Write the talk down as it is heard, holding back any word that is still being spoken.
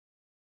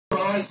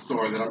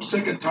eyesore that I'm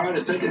sick and tired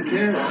of taking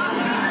care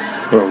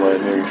of. Well, my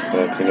name's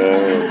Matthew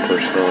and I'm a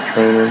personal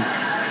trainer.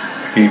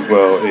 Eat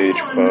well,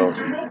 age well.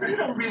 You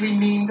don't really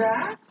mean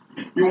that.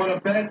 You want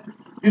to bet?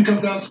 You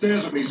come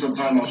downstairs with me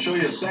sometime. I'll show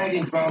you a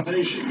sagging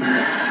foundation.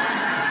 I'd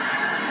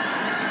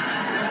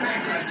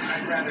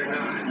rather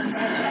not.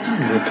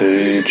 At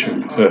the age,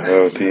 a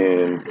healthy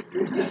and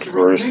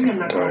diverse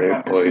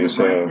diet plays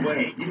a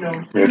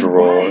major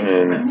role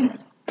in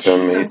the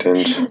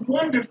maintenance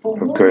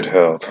of good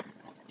health.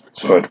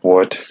 But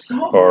what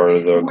are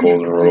the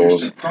golden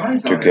rules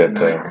to get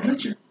there?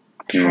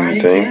 Do you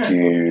think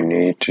you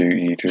need to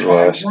eat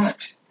less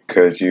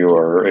because you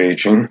are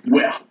aging?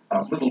 Well,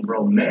 a little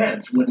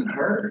romance wouldn't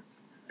hurt.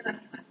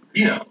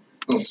 You know, a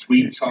little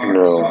sweet talk.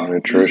 No,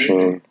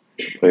 nutrition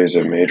plays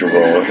a major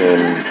role in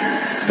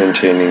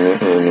maintaining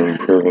and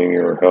improving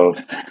your health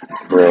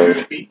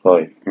throughout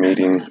life.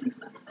 Meeting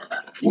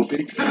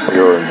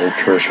your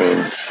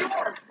nutrition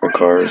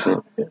requires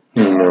an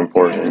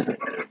important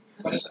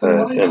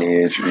at any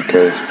age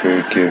because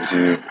food gives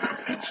you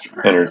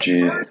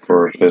energy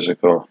for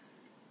physical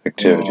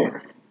activity.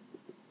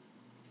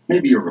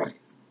 Maybe you're right.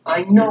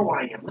 I know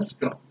I am. Let's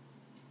go.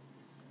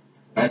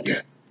 Not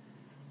yet.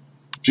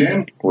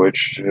 Jim? Which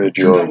should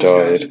your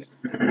diet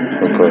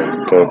include?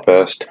 The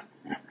best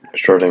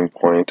starting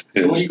point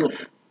is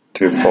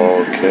to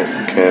follow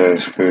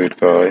Canada's food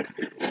guide,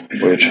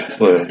 which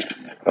lists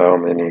how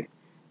many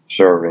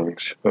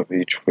servings of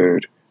each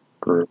food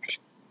group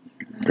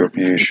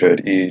you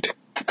should eat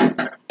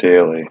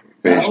daily.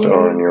 Based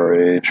on your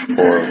age,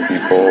 for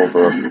people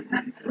over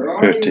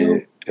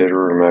 50, it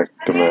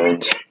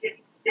recommends.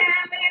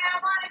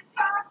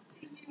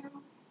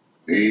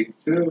 Me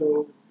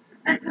too.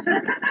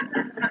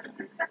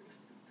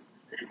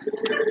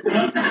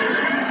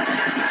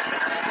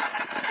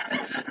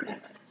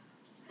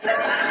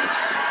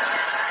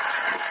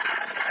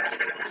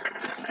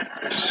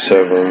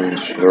 Seven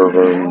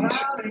servings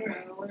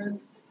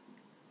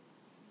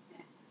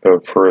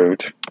of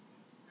fruit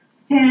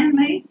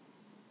Stanley,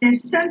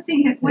 there's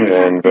something that we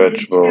and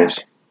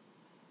vegetables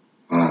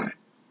Hi.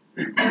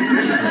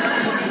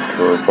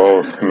 for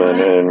both men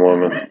and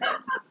women.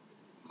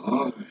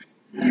 Hi.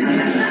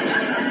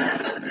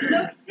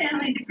 Look,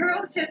 Stanley, the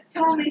girls just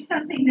told me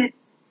something that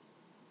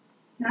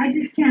I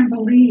just can't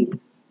believe.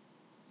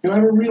 You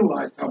never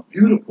realized how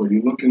beautiful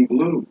you look in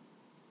blue.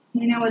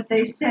 You know what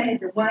they say,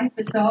 the wife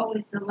is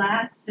always the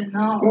last to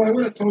know. Well, I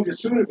would have told you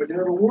sooner, but you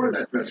never wore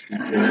that dress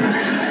before.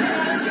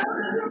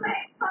 You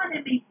make fun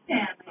of me,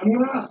 Stanley. I'm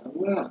not.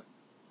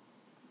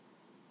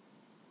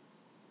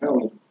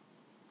 Helen,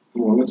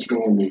 come on, let's go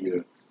on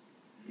the,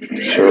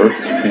 Serve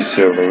 3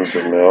 servings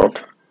of milk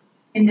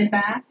In the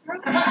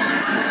bathroom?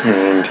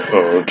 and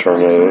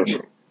alternatives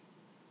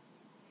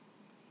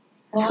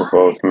for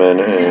both men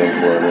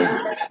and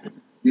women.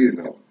 you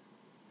know.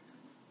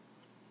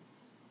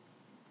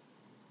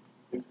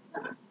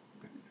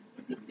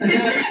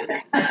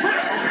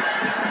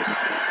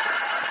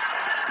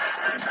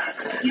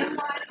 You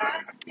want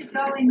us to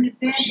go in the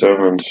bedroom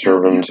 7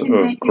 servings so you can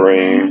of make it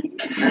grain rain?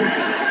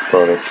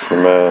 products for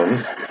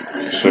men,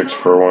 6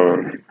 for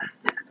women.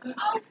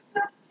 Oh,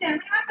 look, Stanley,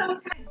 I know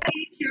what kind of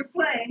games you're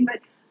playing, but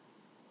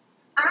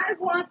I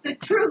want the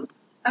truth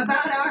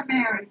about our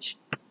marriage.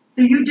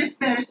 So you just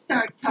better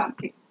start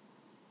talking.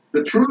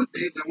 The truth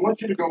is, I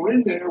want you to go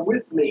in there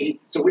with me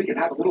so we can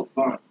have a little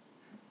fun.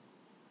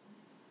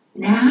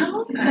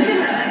 Now?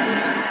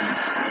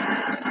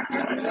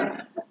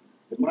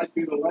 It might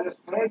be the last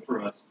time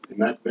for us in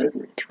that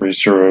bedroom. 3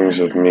 servings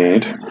of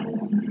meat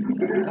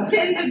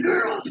Can the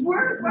girls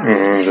work?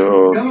 and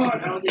Come on,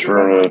 Helen, you got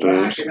my back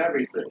alternatives and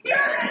everything.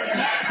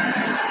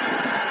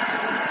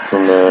 for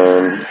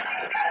men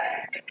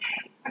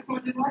I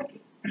thought you'd like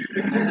it.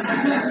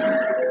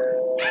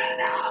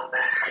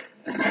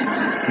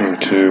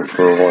 and 2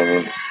 for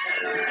women.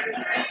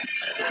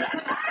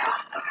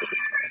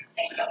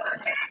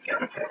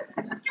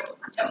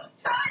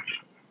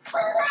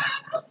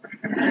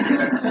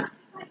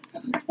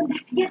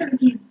 Together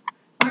again.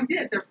 I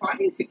did. They're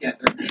fighting together.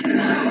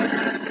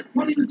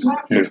 What are you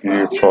talking If you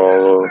about?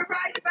 follow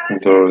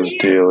those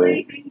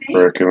daily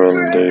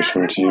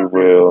recommendations, you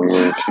will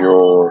meet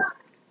your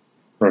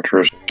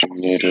nutrition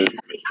needed.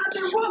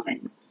 Other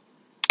woman.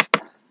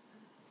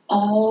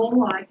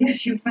 Oh, I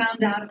guess you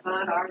found out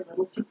about our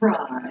little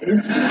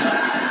surprise.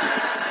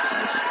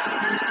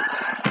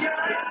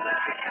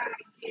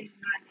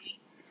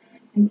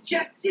 And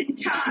just in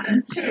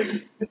time,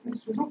 too.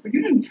 Mr. Roper,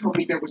 you didn't tell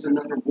me there was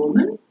another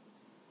woman.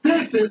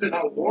 This isn't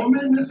a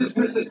woman. This is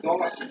Mrs.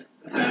 Dawson.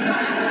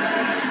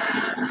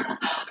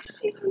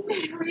 She's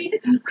married.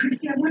 Oh,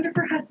 Chrissy, I wonder if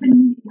her husband.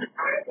 You know,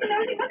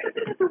 they must have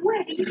been at the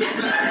wedding.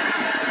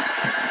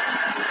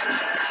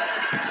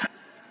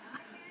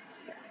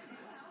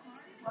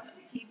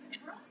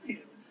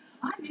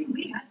 I mean,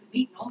 we had to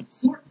meet in all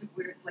sorts of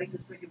weird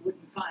places so you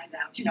wouldn't find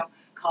out. You know,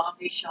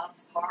 coffee shops,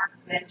 park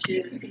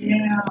benches.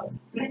 Yeah, I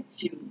bet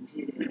you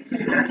did.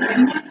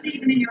 And once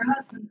even in your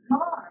husband's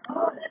car.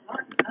 Oh, that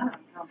wasn't that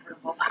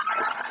uncomfortable. I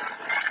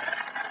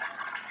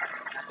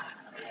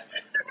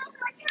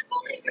can't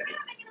believe you're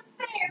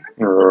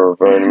There are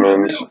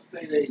vitamins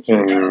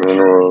and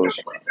minerals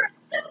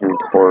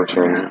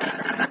important.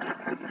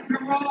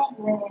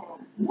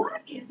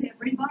 What is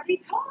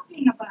everybody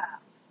talking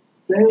about?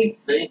 They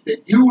think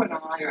that you and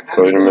I are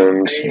having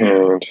Vitamins an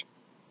affair. and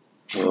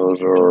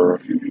those are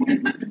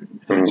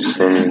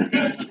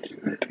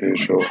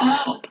essential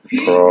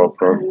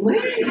proper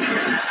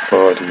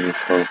body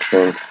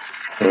function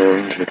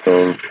and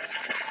the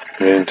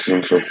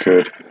maintenance of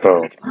good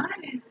health.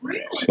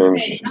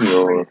 Since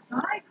your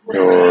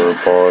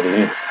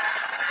body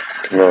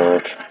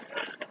cannot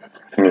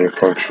continue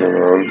function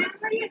on,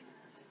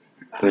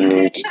 it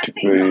needs to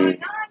be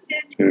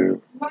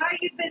to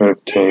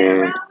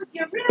obtain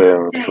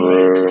them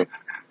through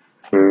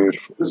food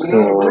There's an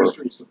or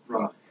anniversary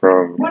surprise.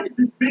 from What is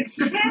this big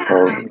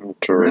surprise?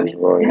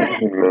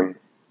 multivitamin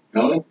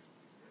Helen,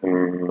 and I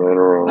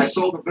mineral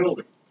sold the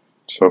building.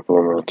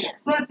 supplements.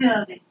 What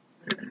building?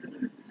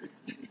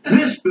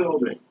 This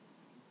building.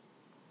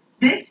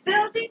 This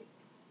building?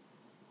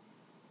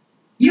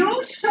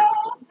 You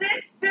sold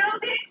this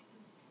building?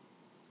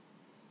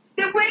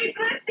 That we've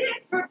lived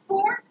in for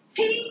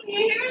 14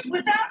 years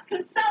without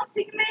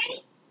consulting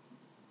me?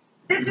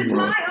 This is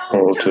my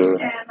home All too, to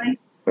Stanley.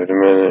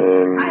 vitamin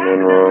and I happen to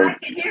mineral like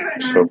it here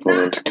and I'm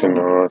supplements not poor.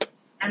 cannot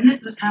And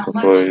this is how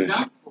much you replace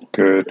got for.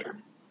 good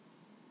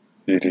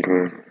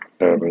eating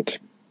habits.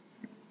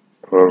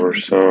 However,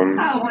 some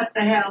Oh, what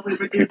the hell, we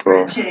were due people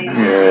for a change.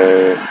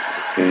 may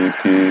eat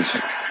these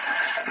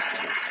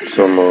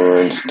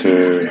supplements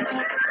to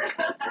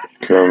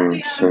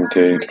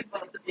compensate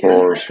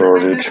for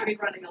shortage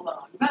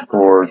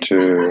or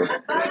to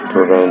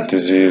prevent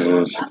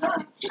diseases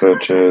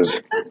such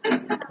as You need to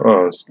know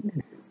all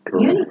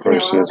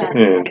osteoporosis about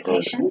and the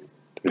medications.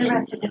 The disease.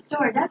 rest of the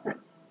store doesn't.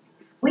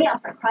 We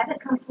offer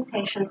private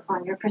consultations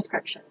on your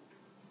prescriptions.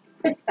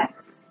 Respect.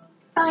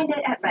 Find it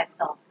at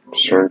Rexall.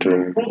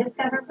 Certain We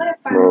discover what a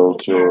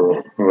pharmacy can be.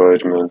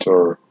 multivitamins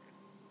are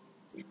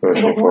To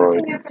get more from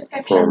specified your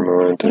prescriptions,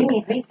 formulated you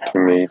need refills to all the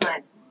meet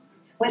time.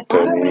 With the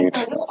auto needs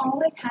refill, you'll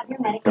always have your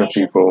of medications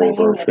people when you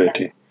over need them.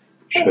 50,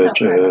 Refill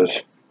such as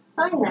services.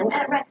 Find them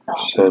at Rexall.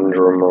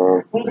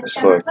 syndrome, We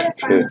discover what a select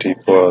pharmacy 50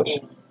 can plus.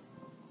 be.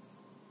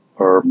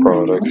 Our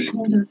products,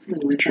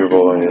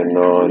 chewable and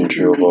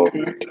non-chewable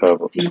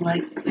tablets. Feel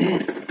like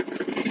this.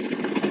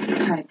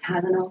 Try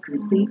Tylenol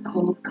Complete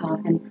Cold, Cough,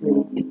 and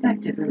Flu.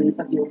 Effective relief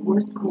of your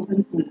worst cold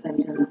and flu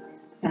symptoms.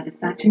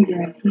 Satisfaction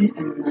guaranteed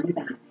and your money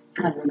back.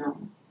 Tylenol.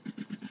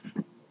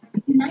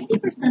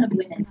 90% of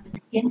women have a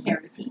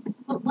skincare routine,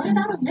 but what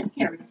about a lip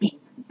care routine?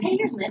 Pay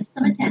your lips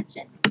some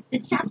attention. The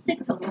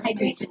Chapstick Total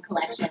Hydration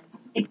Collection.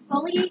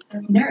 Exfoliate,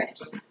 nourish,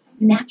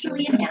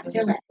 naturally enhance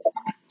your lips.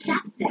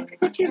 Chapstick,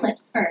 put your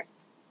lips first.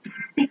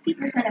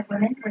 60% of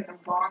women wear the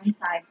wrong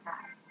size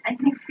tag. I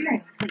can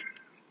experience sleep.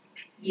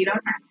 You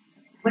don't have to.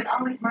 With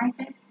Always My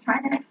Fit, try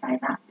the next size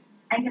up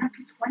and get up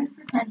to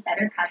 20%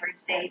 better coverage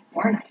day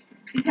or night.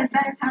 Because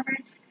better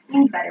coverage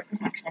means better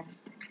protection.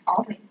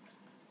 Always.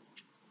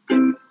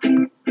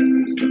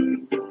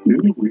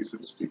 New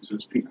Reese's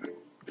Pieces Peanut.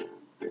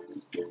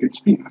 It's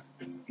peanut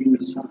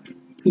inside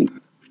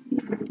peanut.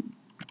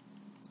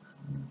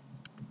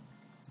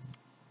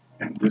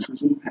 And this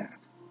is an ad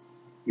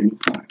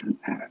inside an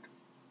ad.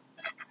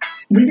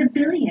 With 1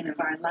 billion of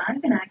our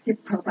live and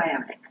active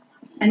probiotics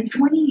and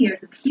 20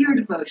 years of pure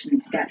devotion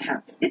to gut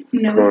health, it's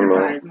no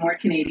surprise more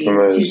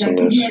Canadians choose Medicine Activia is than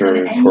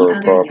necessary any for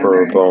other proper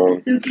yogurt.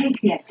 bone So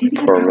take the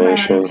Activia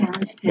formation Probiotic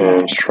Challenge today.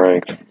 and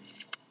strength.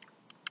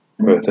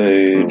 With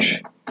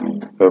age,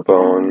 the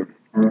bone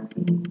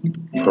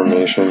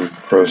formation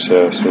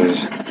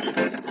processes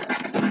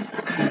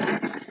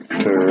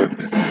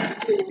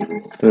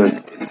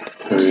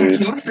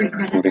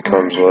it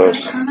becomes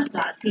less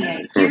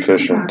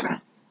efficient.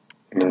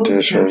 In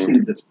addition, as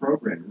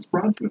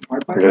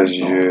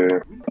you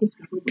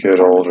get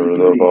older,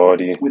 the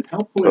body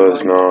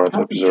does not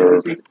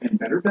absorb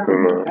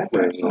Kuma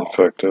as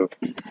effective.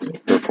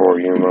 Therefore,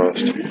 you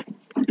must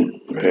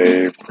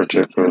pay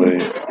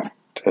particularly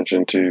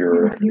attention to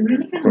your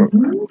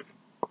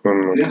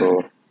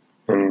chemical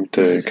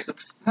intake.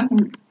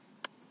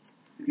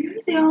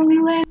 You're the only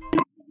way.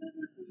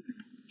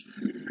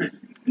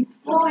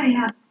 Boy,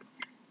 I'm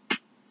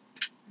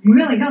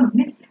really gonna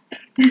miss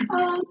you.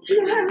 Oh,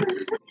 Jen.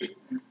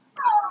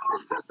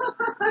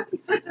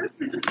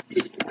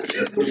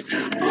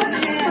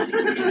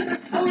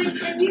 Oh,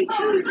 and you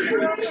too.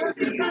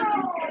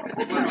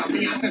 What about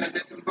me? I'm gonna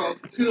miss them both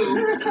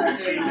too.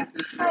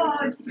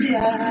 Oh, Jen.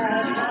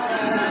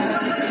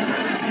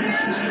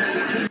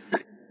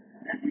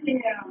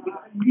 Yeah.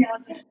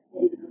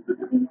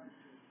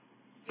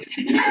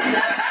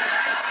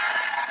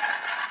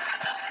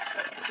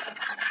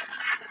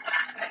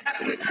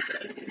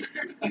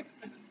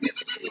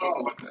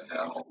 Oh, what the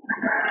hell?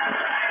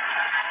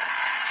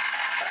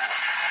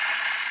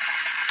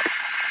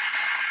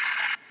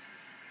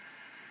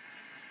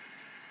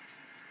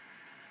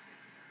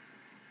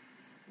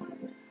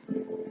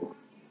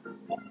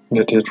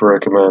 It is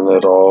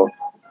recommended that all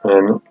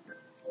men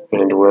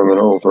and women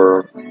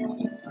over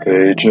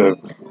the age of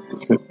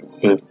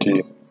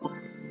 50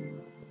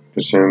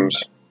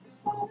 consumes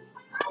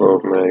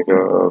 12 mega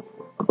of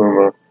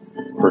kuma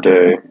per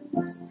day.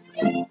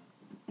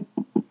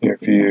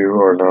 If you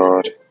are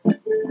not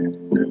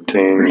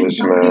obtaining this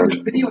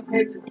amount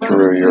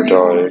through your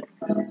diet,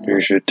 you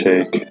should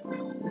take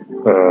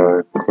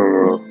a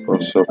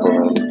kuma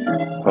supplement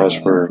as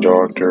per your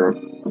doctor,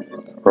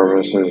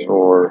 pharmacist,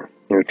 or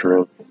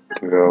nutrient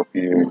to help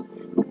you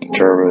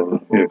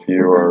determine if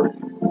you are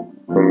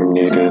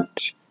needed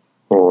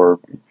or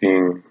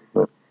being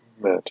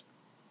met.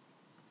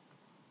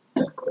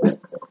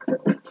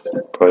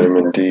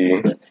 Vitamin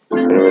D.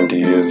 Vitamin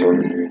D is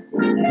an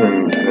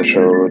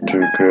intentional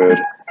to good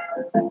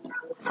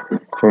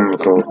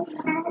chemical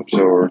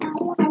absorption.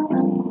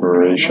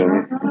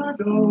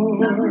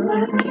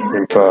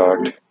 In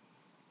fact,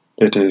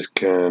 it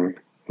can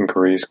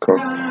increase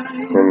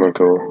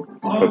chemical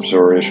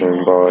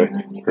absorption by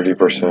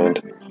 30%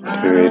 to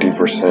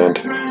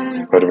 80%.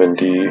 Vitamin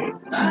D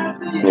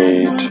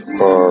needs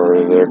are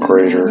the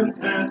greater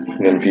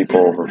than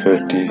people over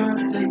 50.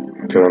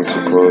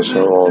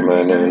 Consequently, all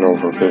men and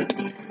over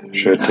 50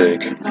 should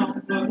take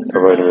a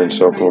vitamin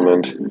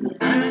supplement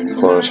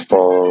plus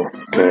follow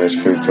Canada's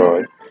food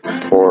guide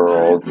for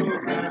all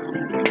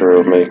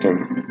material making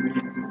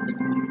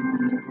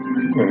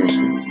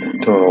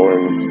and total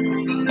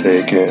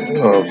intake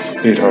of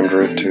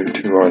 800 to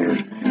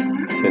 200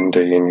 in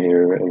day in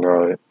year,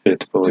 and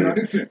it's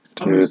believed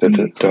too that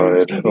the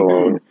diet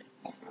alone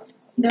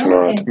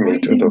cannot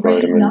meet the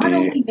vitamin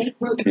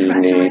D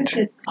need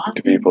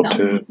to be able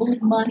to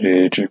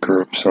age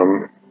group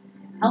some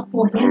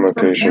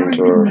medications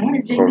or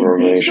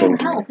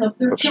combinations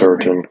of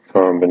certain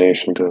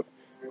combinations of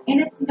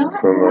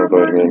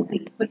vitamin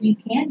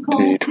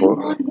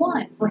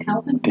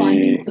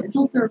D,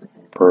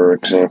 for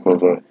example,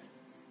 the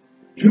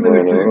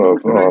one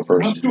of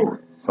offers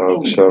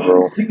of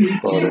several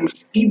products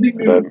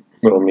that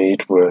will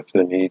meet with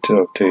the needs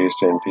of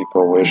taste and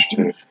people wish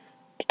to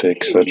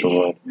take such a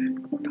one.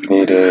 If you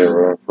need any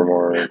for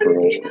more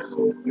information,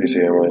 please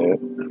see my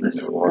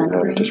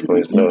one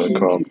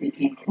displays.com.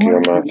 Thank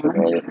you,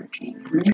 Matthew.